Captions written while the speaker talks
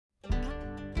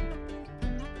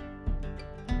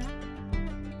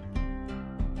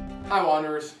Hi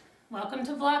Wanderers. Welcome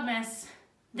to Vlogmas.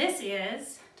 This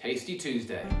is Tasty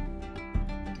Tuesday.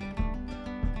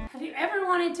 Have you ever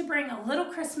wanted to bring a little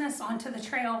Christmas onto the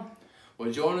trail?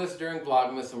 Well, join us during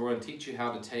Vlogmas and we're going to teach you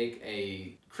how to take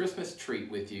a Christmas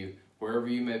treat with you wherever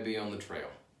you may be on the trail.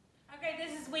 Okay,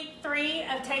 this is week 3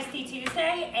 of Tasty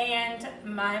Tuesday and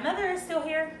my mother is still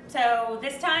here. So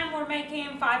this time we're making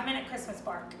 5-minute Christmas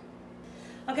bark.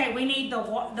 Okay, we need the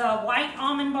white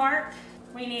almond bark,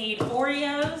 we need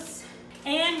Oreos,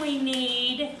 and we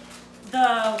need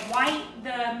the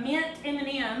mint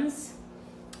M&Ms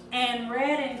and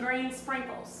red and green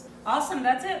sprinkles. Awesome,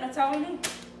 that's it, that's all we need.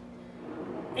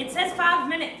 It says 5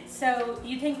 minutes, so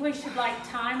you think we should like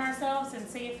time ourselves and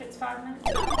see if it's 5 minutes?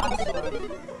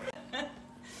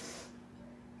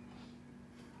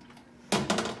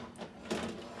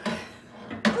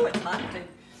 Oh, it's hot too.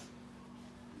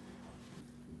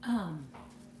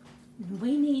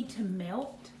 We need to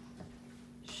melt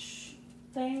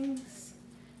things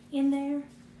in there.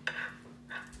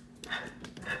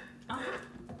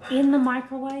 In the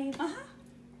microwave.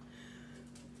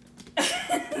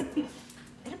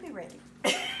 It'll be ready.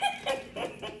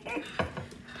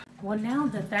 Well, now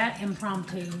that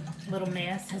impromptu little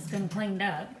mess has been cleaned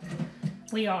up,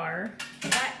 we are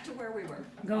Back to where we were.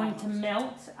 going to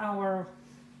melt our...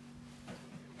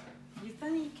 You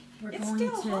think? We're It's going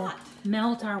still to hot.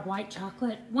 melt our white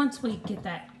chocolate once we get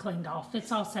that cleaned off.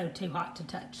 It's also too hot to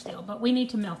touch still, but we need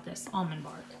to melt this almond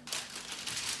bark.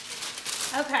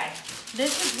 Okay,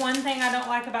 this is one thing I don't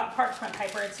like about parchment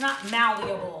paper. It's not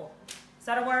malleable. Is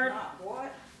that a word? Not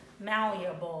what?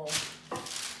 Malleable.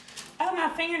 Oh, my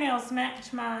fingernails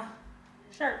match my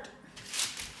shirt.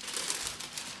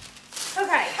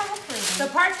 Okay, so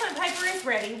parchment paper is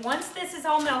ready. Once this is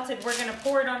all melted, we're gonna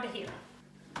pour it onto here.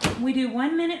 We do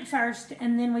 1 minute first,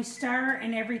 and then we stir,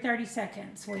 and every 30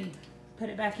 seconds we put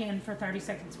it back in for 30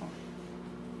 seconds more.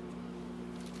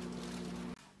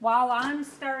 While I'm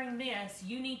stirring this,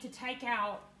 you need to take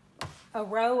out a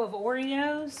row of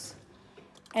Oreos,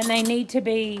 and they need to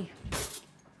be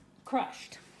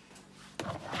crushed.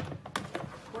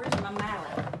 Where's my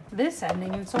mallet? This hasn't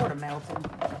even sort of melted.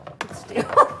 It's still.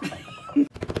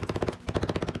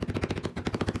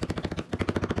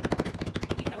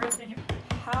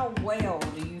 How well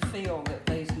do you feel that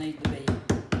these need to be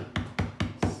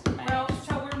smashed? Well,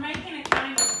 so we're making a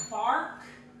kind of bark.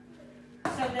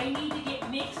 So they need to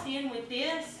get mixed in with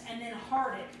this and then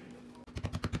hardened.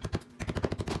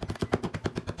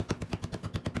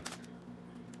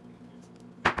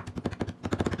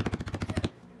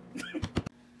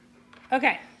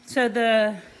 Okay, so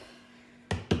the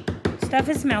stuff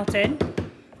is melted.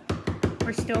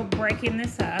 We're still breaking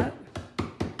this up.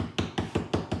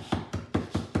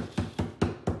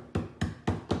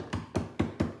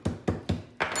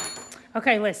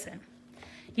 Okay, listen.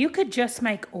 You could just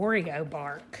make Oreo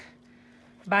bark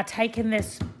by taking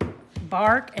this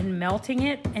bark and melting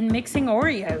it and mixing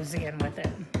Oreos in with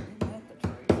it.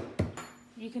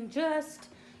 You can just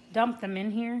dump them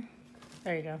in here.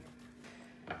 There you go.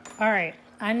 All right,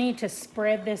 I need to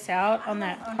spread this out on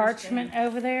that parchment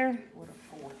over there. What a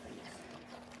fourth is.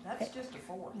 That's just a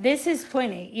fourth. This is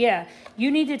plenty, yeah. You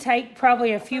need to take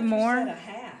probably a few more. You said a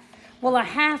half. Well, a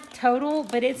half total,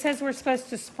 but it says we're supposed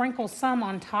to sprinkle some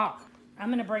on top. I'm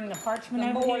going to bring the parchment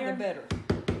over The more here. the better.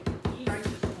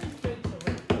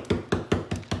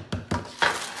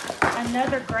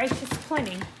 Another gracious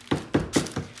plenty.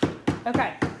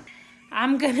 Okay,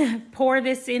 I'm going to pour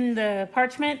this in the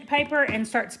parchment paper and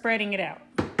start spreading it out.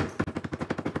 And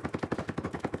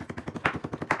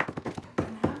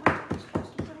how much are we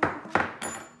supposed to put on?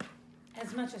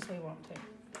 As much as we want to.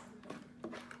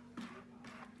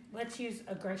 Let's use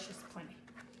a gracious plenty.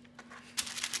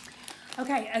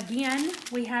 Okay, again,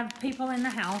 we have people in the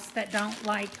house that don't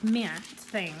like mint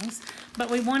things, but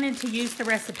we wanted to use the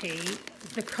recipe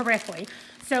correctly.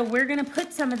 So we're gonna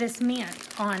put some of this mint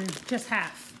on just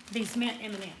half, these mint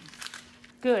M&Ms.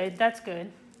 Good, that's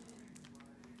good.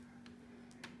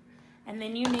 And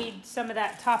then you need some of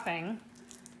that topping,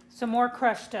 some more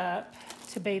crushed up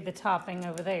to be the topping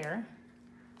over there.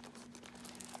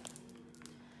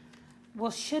 Well,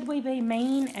 should we be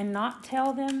mean and not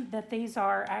tell them that these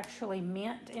are actually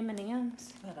mint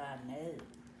M&Ms? But I know.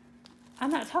 I'm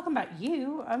not talking about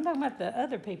you. I'm talking about the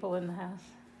other people in the house.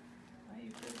 Well,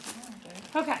 you could if you want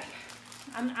to. Okay.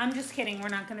 I'm just kidding. We're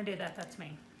not going to do that. That's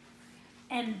me.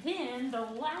 And then the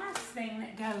last thing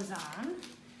that goes on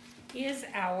is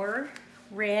our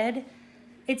red.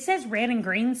 It says red and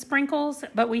green sprinkles,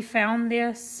 but we found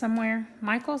this somewhere.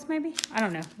 Michael's maybe? I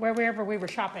don't know. Wherever we were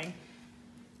shopping.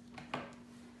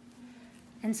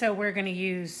 And so we're going to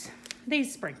use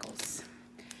these sprinkles.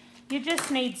 You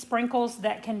just need sprinkles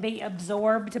that can be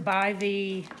absorbed by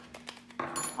the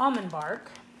almond bark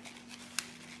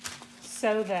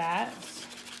so that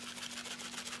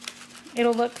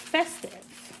it'll look festive.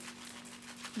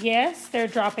 Yes, they're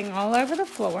dropping all over the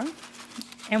floor,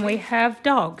 and we have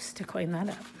dogs to clean that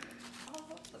up.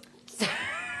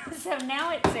 So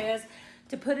now it says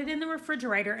to put it in the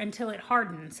refrigerator until it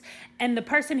hardens. And the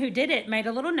person who did it made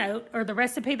a little note, or the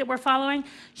recipe that we're following,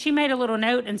 she made a little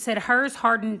note and said hers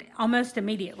hardened almost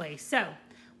immediately. So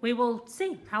we will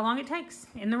see how long it takes.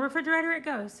 In the refrigerator it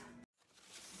goes.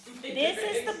 This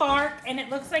is the bark, and it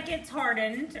looks like it's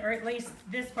hardened, or at least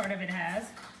this part of it has.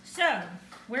 So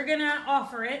we're gonna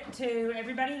offer it to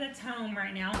everybody that's home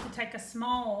right now to take a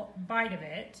small bite of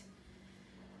it,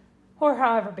 or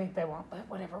however big they want, but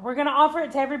whatever. We're gonna offer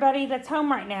it to everybody that's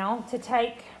home right now to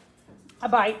take a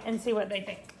bite and see what they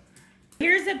think.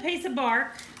 Here's a piece of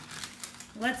bark.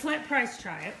 Let's let Price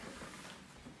try it.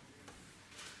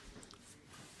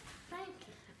 Thank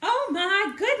you. Oh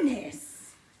my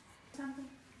goodness. Something.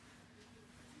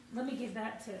 Let me give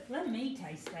that to, let me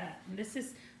taste that. This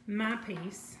is my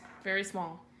piece. Very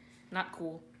small. Not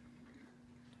cool.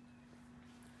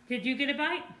 Did you get a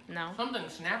bite? No. Something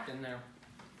snapped in there.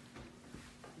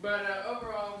 But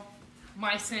overall,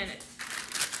 My Senate.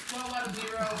 12 out of 0,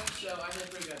 so I did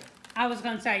pretty good. I was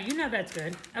gonna say, you know that's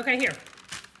good. Okay, here.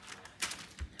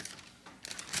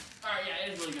 Alright, yeah,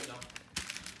 it is really good though.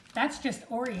 That's just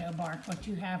Oreo bark, what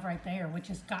you have right there, which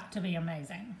has got to be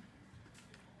amazing.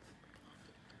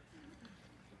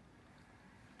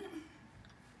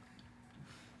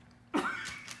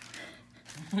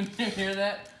 Did you hear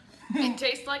that? It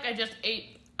tastes like I just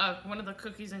ate one of the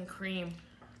cookies and cream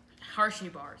Hershey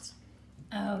bars.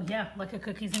 Oh yeah, like a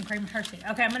cookies and cream Hershey.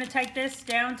 Okay, I'm gonna take this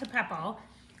down to Papa.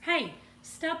 Hey,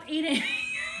 stop eating.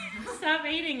 Stop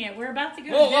eating it. We're about to go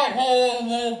to dinner.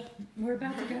 Whoa. We're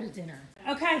about to go to dinner.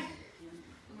 Okay,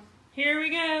 here we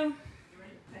go.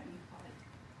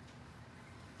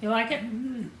 You like it?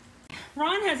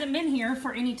 Ron hasn't been here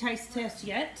for any taste test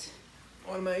yet.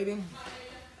 What am I eating?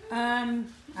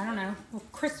 I don't know. Well,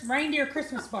 reindeer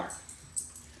Christmas bark.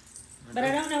 But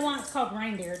I don't know why it's called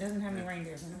reindeer. It doesn't have any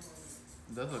reindeers in it.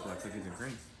 It does look like cookies and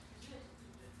cream.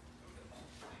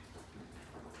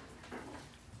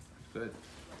 It's good.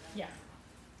 Yeah.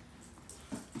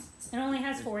 It only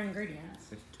has 4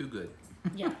 ingredients. It's too good.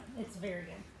 Yeah, it's very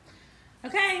good.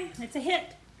 Okay, it's a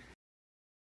hit.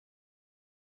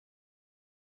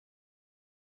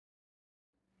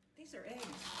 These are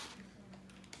eggs.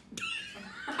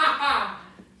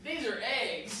 These are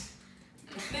eggs.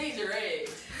 These are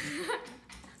eggs.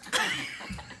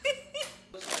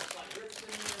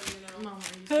 Mama,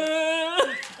 What's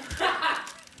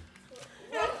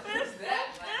that?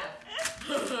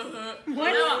 What's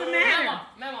the matter?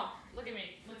 Mama, look at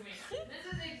me. Look at me. This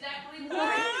is exactly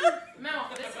what. Mama,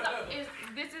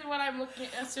 this is what I'm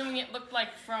assuming it looked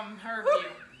like from her view.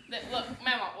 Look,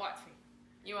 Mama, watch me.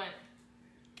 You went.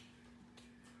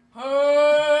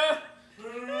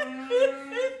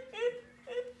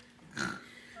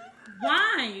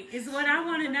 Why is what I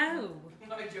want to know.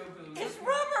 My joke is It's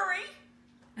rubbery.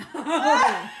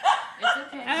 Oh.